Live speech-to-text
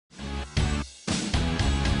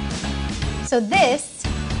So this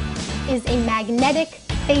is a magnetic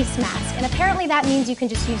face mask, and apparently that means you can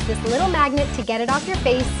just use this little magnet to get it off your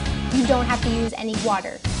face. You don't have to use any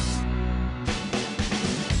water.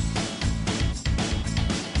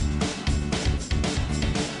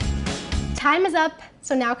 Time is up,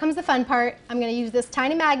 so now comes the fun part. I'm gonna use this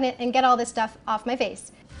tiny magnet and get all this stuff off my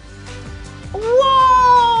face.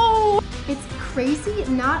 Whoa! It's crazy,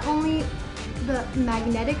 not only the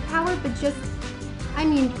magnetic power, but just, I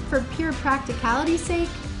mean, for pure practicality's sake.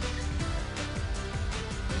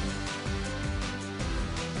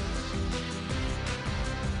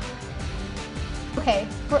 Okay,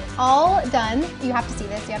 we're all done. You have to see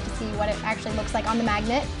this. You have to see what it actually looks like on the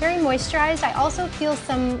magnet. Very moisturized. I also feel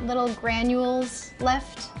some little granules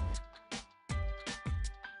left.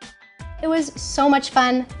 It was so much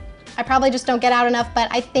fun. I probably just don't get out enough, but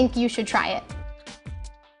I think you should try it.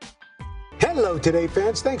 Hello Today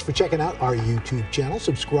fans, thanks for checking out our YouTube channel.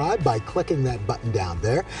 Subscribe by clicking that button down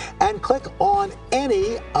there and click on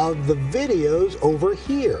any of the videos over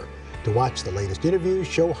here to watch the latest interviews,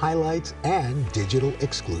 show highlights, and digital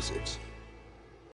exclusives.